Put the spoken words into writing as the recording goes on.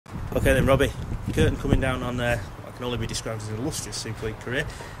Okay then, Robbie, curtain coming down on what can only be described as an illustrious Super League career.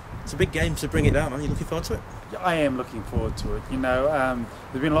 It's a big game to bring it down. Are you looking forward to it? I am looking forward to it.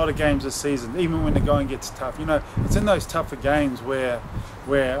 There's been a lot of games this season, even when the going gets tough. It's in those tougher games where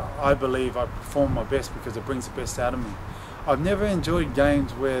I believe I perform my best because it brings the best out of me. I've never enjoyed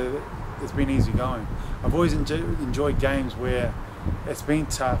games where it's been easy going. I've always enjoyed games where it's been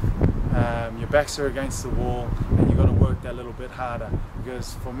tough. Your backs are against the wall and you've got to work that little bit harder,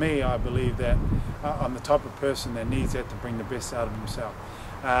 because for me, I believe that I'm the type of person that needs that to bring the best out of himself.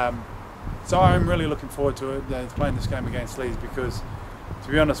 So I'm really looking forward to it, playing this game against Leeds, because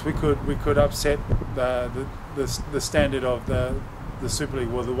to be honest, we could upset the standard of the Super League,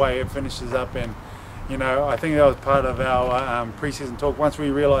 well, the way it finishes up. And I think that was part of our pre-season talk. Once we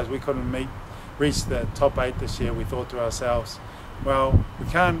realised we couldn't reach the top 8 this year, we thought to ourselves, well, we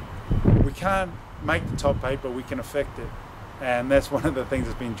can't make the top 8, but we can affect it, and that's one of the things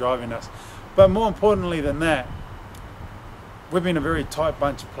that's been driving us. But more importantly than that, we've been a very tight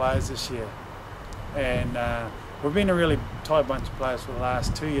bunch of players this year, and we've been a really tight bunch of players for the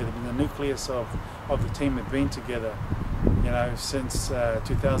last 2 years. The nucleus of the team have been together, since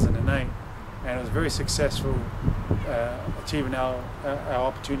 2008, and it was very successful achieving our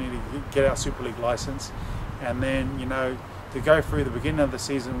opportunity to get our Super League license, and then to go through the beginning of the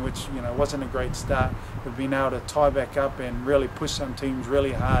season, which wasn't a great start, we've been able to tie back up and really push some teams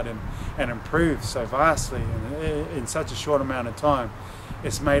really hard and improve so vastly in such a short amount of time.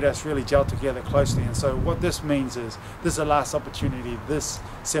 It's made us really gel together closely. And so what this means is this is the last opportunity this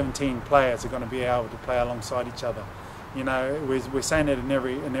 17 players are going to be able to play alongside each other. We're saying it in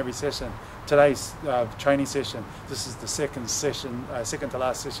every session. Today's training session, this is the second to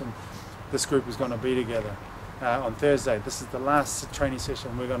last session this group is going to be together. On Thursday, this is the last training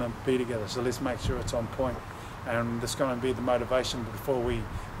session we're going to be together, so let's make sure it's on point. And this is going to be the motivation before we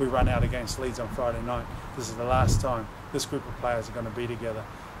run out against Leeds on Friday night. This is the last time this group of players are going to be together,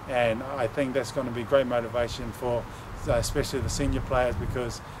 and I think that's going to be great motivation for especially the senior players,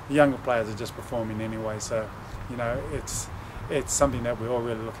 because the younger players are just performing anyway. So it's something that we're all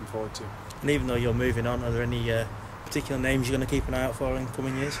really looking forward to. And even though you're moving on, are there any particular names you're going to keep an eye out for in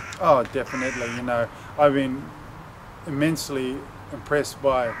coming years? Oh, definitely. I've been immensely impressed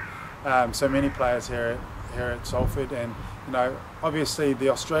by so many players here at Salford, and obviously the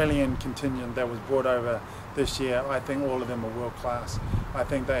Australian contingent that was brought over this year, I think all of them are world class. I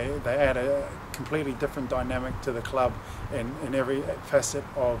think they add a completely different dynamic to the club in every facet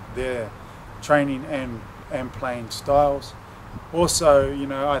of their training and playing styles. Also,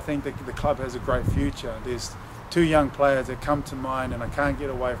 I think that the club has a great future. There's 2 young players that come to mind, and I can't get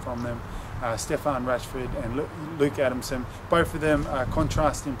away from them. Stefan Rashford and Luke Adamson. Both of them are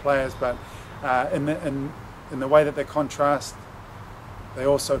contrasting players, but in the way that they contrast, they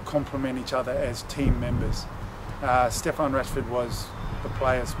also complement each other as team members. Stefan Rashford was the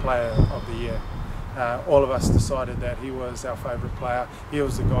player's player of the year. All of us decided that he was our favourite player. He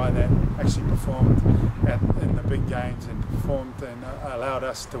was the guy that actually performed in the big games and performed and allowed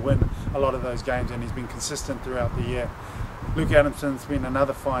us to win a lot of those games, and he's been consistent throughout the year. Luke Adamson's been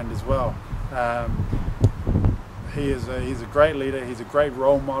another find as well. He's a great leader. He's a great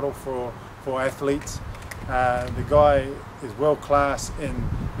role model for athletes. The guy is world class in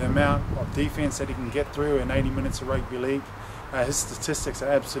the amount of defence that he can get through in 80 minutes of rugby league. His statistics are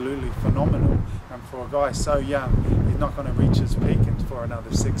absolutely phenomenal, and for a guy so young, he's not going to reach his peak for another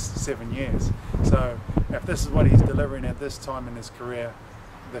 6-7 years. So if this is what he's delivering at this time in his career,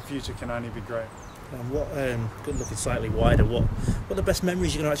 the future can only be great. And looking slightly wider, what are the best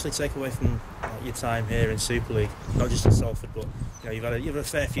memories you're going to actually take away from your time here in Super League? Not just in Salford, but you've had a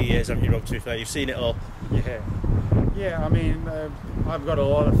fair few years, haven't you, Rob? To be fair, you've seen it all. Yeah. I mean, I've got a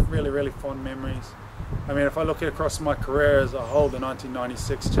lot of really fond memories. I mean, if I look across my career as a whole, the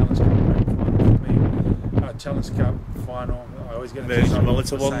 1996 Challenge Cup Grand Final for me, Challenge Cup Final, I always get into trouble with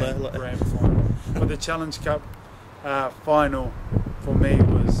the Grand Final. But the Challenge Cup Final for me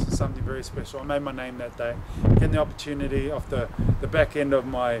was something very special. I made my name that day. Getting the opportunity off the back end of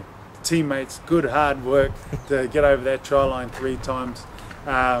my teammates' good hard work to get over that try line 3 times,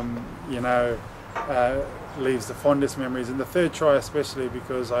 leaves the fondest memories. And the third try especially,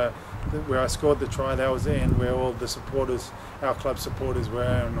 because where I scored the try, that was the end where all the supporters, our club supporters, were,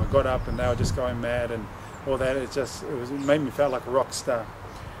 and I got up and they were just going mad and all that. It made me feel like a rock star.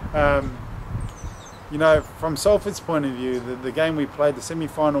 From Salford's point of view, the game we played, the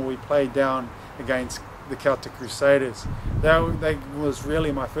semi-final we played down against the Celtic Crusaders, that was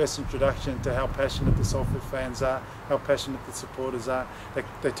really my first introduction to how passionate the Salford fans are, how passionate the supporters are.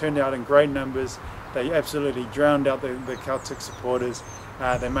 They turned out in great numbers. They absolutely drowned out the Celtic supporters,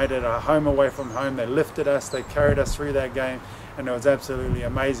 They made it a home away from home. They lifted us. They carried us through that game, and it was absolutely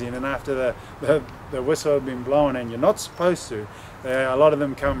amazing. And after the whistle had been blown, and you're not supposed to, a lot of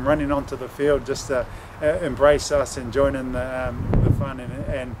them come running onto the field just to embrace us and join in the fun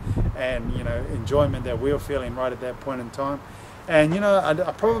and you know, enjoyment that we were feeling right at that point in time. And you know,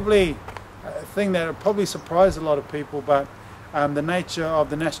 I probably think that it probably surprised a lot of people, but the nature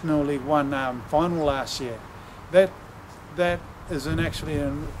of the National League One final last year, that is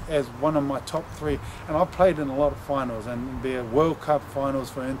as one of my top three, and I've played in a lot of finals, and be World Cup finals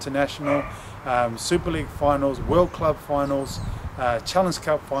for international, Super League finals, World Club finals, Challenge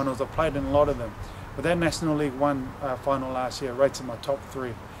Cup finals. I've played in a lot of them, but that National League One final last year rates in my top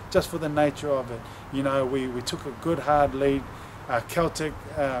three, just for the nature of it. You know, we took a good hard lead. Celtic,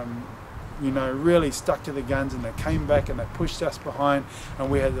 you know, really stuck to the guns, and they came back and they pushed us behind, and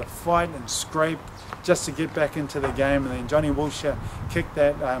we had to fight and scrape just to get back into the game. And then Johnny Wilshere kicked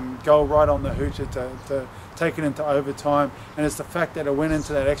that goal right on the hoocher to take it into overtime. And it's the fact that it went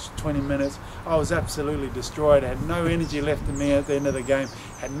into that extra 20 minutes. I was absolutely destroyed. I had no energy left in me at the end of the game.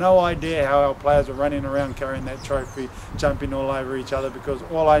 Had no idea how our players were running around carrying that trophy, jumping all over each other, because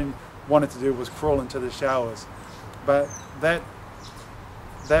all I wanted to do was crawl into the showers. But that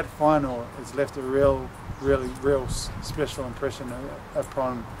final has left a real special impression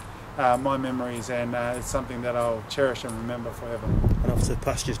upon my memories, and it's something that I'll cherish and remember forever. And off to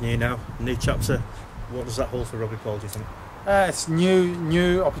pastures new now, new chapter. What does that hold for Robbie, Paul, do you think? It's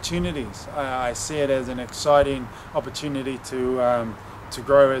new opportunities. I see it as an exciting opportunity to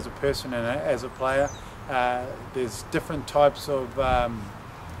grow as a person and as a player. There's different types of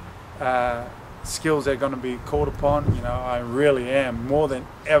skills that are going to be called upon. You know, I really am more than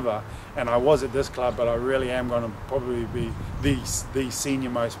ever, and I was at this club, but I really am going to probably be the senior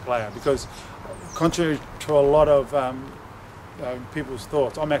most player, because contrary to a lot of people's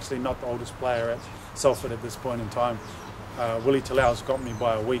thoughts, I'm actually not the oldest player at Salford at this point in time. Willie Talau's got me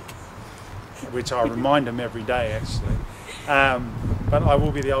by a week, which I remind him every day actually. But I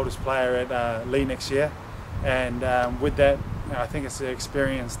will be the oldest player at Lee next year, and with that, I think it's the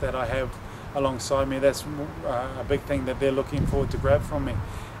experience that I have alongside me. That's a big thing that they're looking forward to grab from me.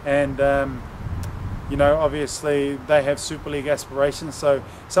 And you know, obviously they have Super League aspirations, so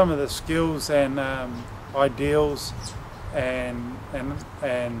some of the skills and ideals and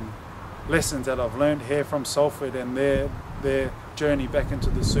lessons that I've learned here from Salford and their journey back into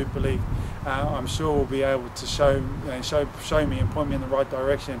the Super League, I'm sure will be able to show me and point me in the right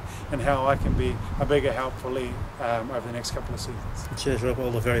direction, and how I can be a bigger help for Lee over the next couple of seasons. Cheers, Rob.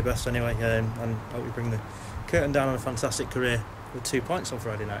 All the very best anyway, and hope you bring the curtain down on a fantastic career with 2 points on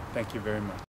Friday night. Thank you very much.